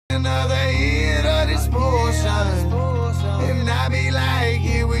Another hit of this portion, and I be like,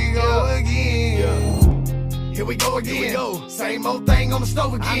 here we go again. Here we go again. Same old thing on the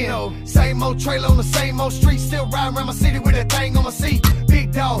stove again. Same old trailer on the same old street. Still riding around my city with that thing on my seat.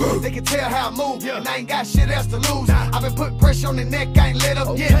 Big dog, they can tell how I move, and I ain't got shit else to lose. I've been putting pressure on the neck, I ain't let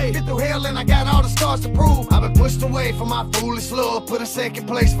up yet. Get through hell and I got all the scars to prove. I've been pushed away from my foolish love, put in second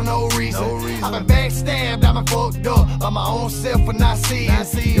place for no reason. I've been backstabbed, I've been fucked up by my own self for not seeing.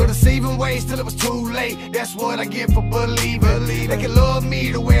 Your deceiving ways till it was too late. That's what I get for believing. They can love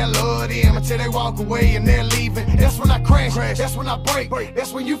me the way I love them until they walk away and they're leaving. That's when I crash, that's when I break.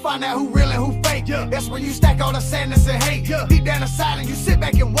 That's when you find out who real and who fake. That's when you stack all the sadness and hate. Deep down inside and you sit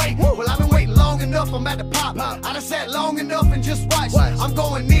back and wait. Well, I've been waiting long enough, I'm about to pop. I done sat long enough and just watch. I'm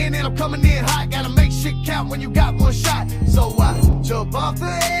going in and I'm coming in hot. Gotta make shit count when you got one shot. So I jump off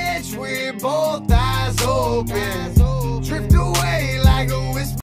the edge with both eyes open. Drift away like a whisper.